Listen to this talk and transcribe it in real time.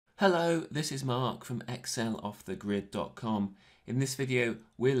Hello, this is Mark from exceloffthegrid.com. In this video,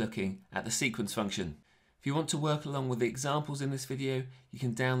 we're looking at the sequence function. If you want to work along with the examples in this video, you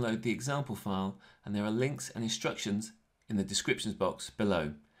can download the example file and there are links and instructions in the descriptions box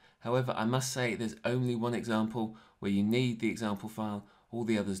below. However, I must say there's only one example where you need the example file. All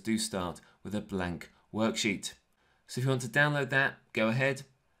the others do start with a blank worksheet. So if you want to download that, go ahead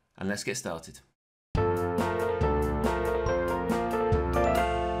and let's get started.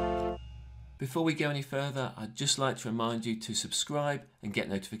 Before we go any further, I'd just like to remind you to subscribe and get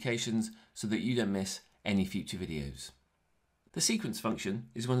notifications so that you don't miss any future videos. The sequence function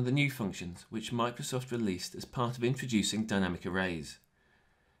is one of the new functions which Microsoft released as part of introducing dynamic arrays.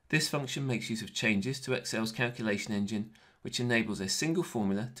 This function makes use of changes to Excel's calculation engine, which enables a single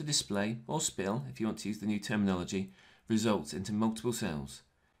formula to display or spill, if you want to use the new terminology, results into multiple cells.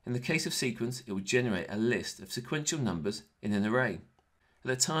 In the case of sequence, it will generate a list of sequential numbers in an array. At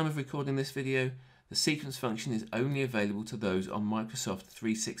the time of recording this video, the sequence function is only available to those on Microsoft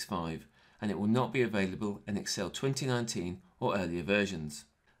 365 and it will not be available in Excel 2019 or earlier versions.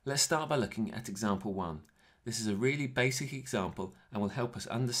 Let's start by looking at example 1. This is a really basic example and will help us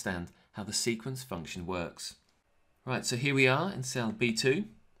understand how the sequence function works. Right, so here we are in cell B2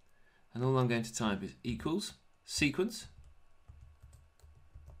 and all I'm going to type is equals sequence,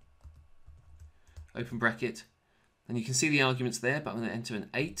 open bracket. And you can see the arguments there, but I'm going to enter an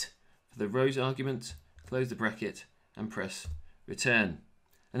 8 for the rows argument, close the bracket and press return.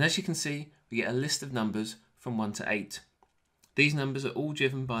 And as you can see, we get a list of numbers from 1 to 8. These numbers are all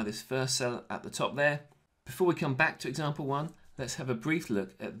driven by this first cell at the top there. Before we come back to example 1, let's have a brief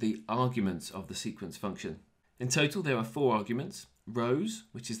look at the arguments of the sequence function. In total, there are 4 arguments: rows,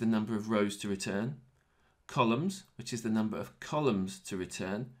 which is the number of rows to return; columns, which is the number of columns to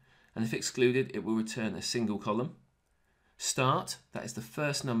return, and if excluded, it will return a single column; start, that is the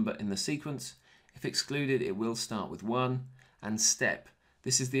first number in the sequence. If excluded, it will start with 1. And step,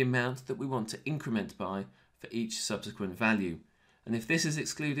 this is the amount that we want to increment by for each subsequent value. And if this is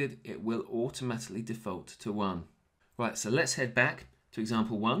excluded, it will automatically default to 1. Right, so let's head back to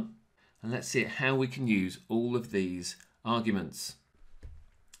example 1 and let's see how we can use all of these arguments.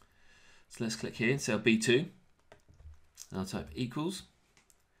 So let's click here in cell B2 and I'll type equals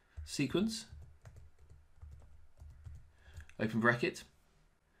sequence, open bracket,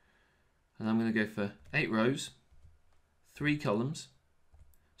 and I'm going to go for 8 rows, 3 columns,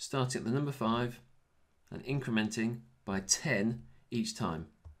 starting at the number 5 and incrementing by 10 each time.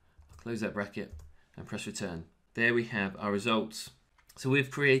 I'll close that bracket and press return. There we have our results. So we've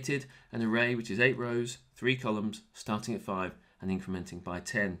created an array which is 8 rows, 3 columns, starting at 5 and incrementing by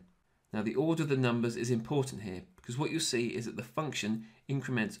 10. Now the order of the numbers is important here because what you'll see is that the function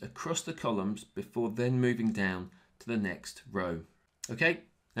increments across the columns before then moving down to the next row. Okay,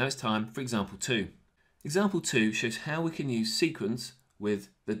 now it's time for example 2. Example 2 shows how we can use sequence with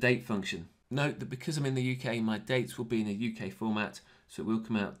the date function. Note that because I'm in the UK, my dates will be in a UK format, so it will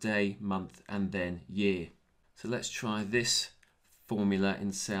come out day, month, and then year. So let's try this formula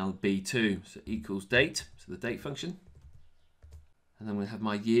in cell B2. So equals date, so the date function. And I'm going to have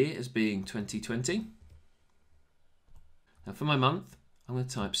my year as being 2020. Now for my month, I'm going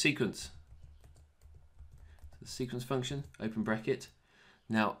to type sequence. The sequence function, open bracket.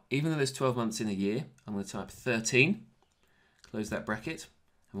 Now, even though there's 12 months in a year, I'm going to type 13, close that bracket,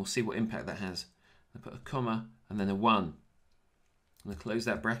 and we'll see what impact that has. I'll put a comma and then a 1. I'm going to close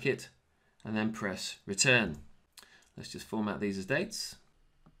that bracket and then press return. Let's just format these as dates.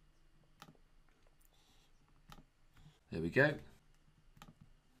 There we go.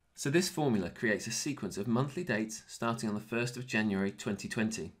 So this formula creates a sequence of monthly dates starting on the 1st of January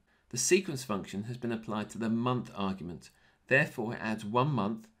 2020. The sequence function has been applied to the month argument, therefore it adds 1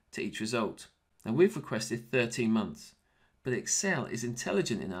 month to each result. Now we've requested 13 months, but Excel is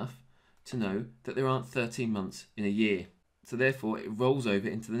intelligent enough to know that there aren't 13 months in a year, so therefore it rolls over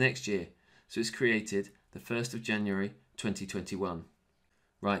into the next year. So it's created the 1st of January 2021.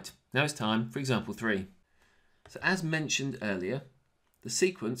 Right, now it's time for example 3. So as mentioned earlier, the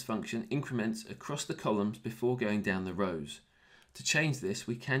sequence function increments across the columns before going down the rows. To change this,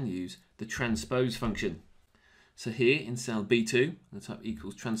 we can use the transpose function. So here in cell B2, I'm going to type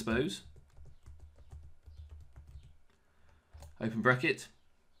equals transpose, open bracket,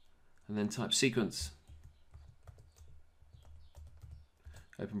 and then type sequence,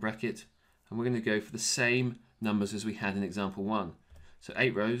 open bracket, and we're going to go for the same numbers as we had in example 1. So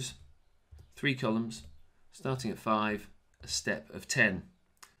 8 rows, 3 columns, starting at 5, a step of 10.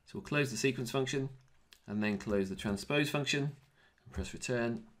 So we'll close the sequence function and then close the transpose function and press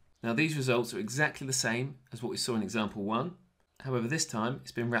return. Now these results are exactly the same as what we saw in example 1, However, this time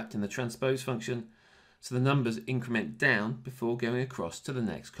it's been wrapped in the transpose function, so the numbers increment down before going across to the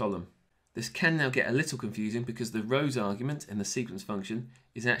next column. This can now get a little confusing because the rows argument in the sequence function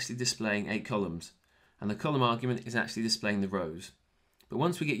is actually displaying 8 columns, and the column argument is actually displaying the rows. But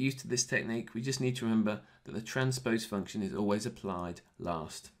once we get used to this technique, we just need to remember that the transpose function is always applied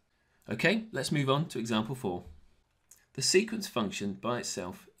last. Okay, let's move on to example 4. The sequence function by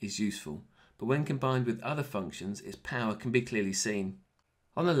itself is useful, but when combined with other functions, its power can be clearly seen.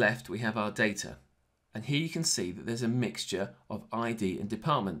 On the left, we have our data, and here you can see that there's a mixture of ID and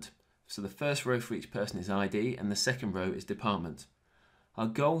department. So the first row for each person is ID, and the second row is department. Our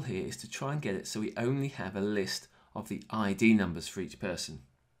goal here is to try and get it so we only have a list of the ID numbers for each person.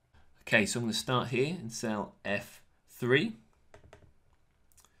 Okay, so I'm going to start here in cell F3.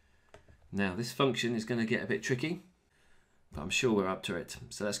 Now this function is going to get a bit tricky, but I'm sure we're up to it.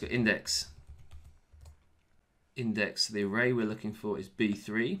 So let's go index. Index, the array we're looking for is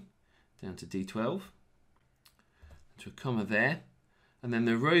B3 down to D12. To a comma there. And then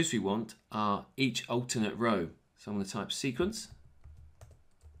the rows we want are each alternate row. So I'm going to type sequence,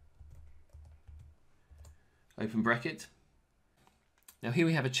 open bracket. Now here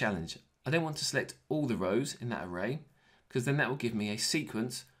we have a challenge. I don't want to select all the rows in that array because then that will give me a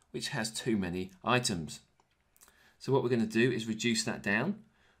sequence which has too many items. So what we're going to do is reduce that down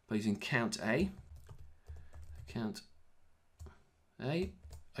by using count A,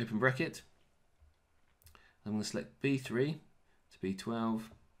 open bracket. I'm going to select B3 to B12,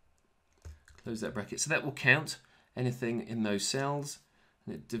 close that bracket. So that will count anything in those cells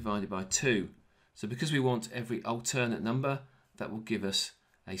and it's divided by 2. So because we want every alternate number, that will give us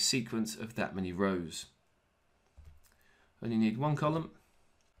a sequence of that many rows. Only need one column,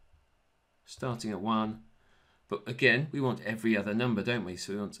 starting at 1, but again we want every other number, don't we?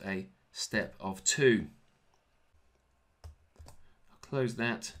 So we want a step of 2. I'll close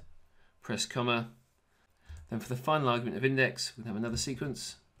that, press comma. Then for the final argument of index, we'll have another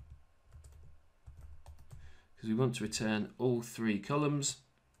sequence because we want to return all 3 columns.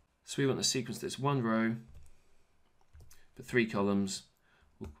 So we want a sequence that's 1 row but 3 columns.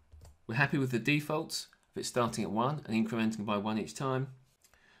 We're happy with the defaults of it starting at 1 and incrementing by 1 each time.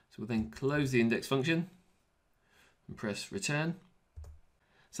 So we'll then close the index function and press return.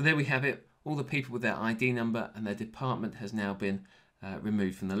 So there we have it. All the people with their ID number and their department has now been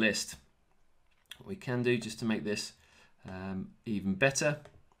removed from the list. What we can do just to make this even better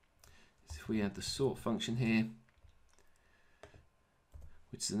is if we add the sort function here,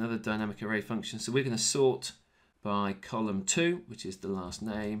 which is another dynamic array function. So we're going to sort by column 2, which is the last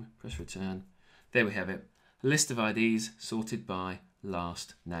name, press return. There we have it, a list of IDs sorted by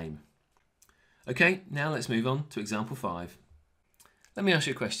last name. Okay, now let's move on to example 5. Let me ask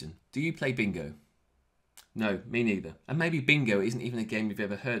you a question. Do you play bingo? No, me neither. And maybe bingo isn't even a game you've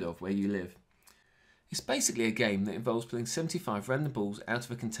ever heard of where you live. It's basically a game that involves pulling 75 random balls out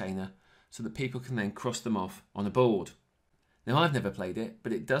of a container so that people can then cross them off on a board. Now I've never played it,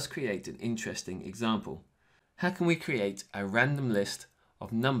 but it does create an interesting example. How can we create a random list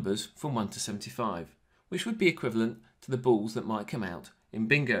of numbers from 1 to 75, which would be equivalent to the balls that might come out in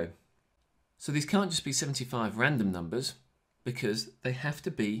bingo? So these can't just be 75 random numbers because they have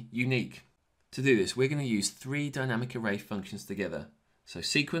to be unique. To do this, we're going to use 3 dynamic array functions together. So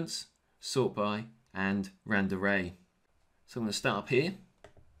sequence, sort by, and rand array. So I'm going to start up here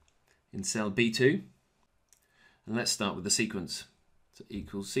in cell B2 and let's start with the sequence. So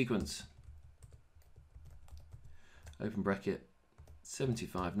equals sequence, open bracket,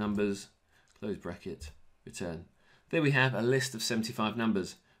 75 numbers, close bracket, return. There we have a list of 75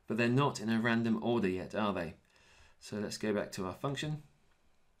 numbers, but they're not in a random order yet, are they? So let's go back to our function.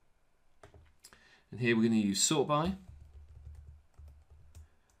 And here we're going to use sort by.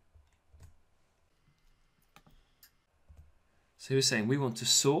 So we're saying we want to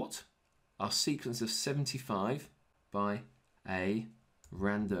sort our sequence of 75 by a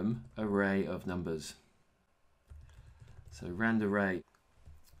random array of numbers. So rand array.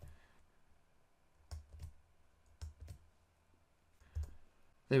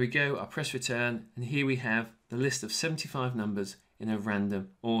 There we go, I press return, and here we have the list of 75 numbers in a random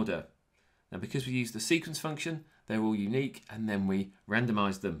order. Now because we use the sequence function, they're all unique, and then we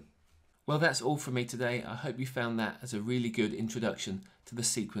randomize them. Well, that's all from me today. I hope you found that as a really good introduction to the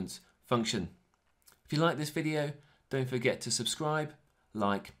sequence function. If you like this video, don't forget to subscribe,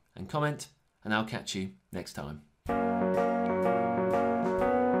 like, and comment, and I'll catch you next time.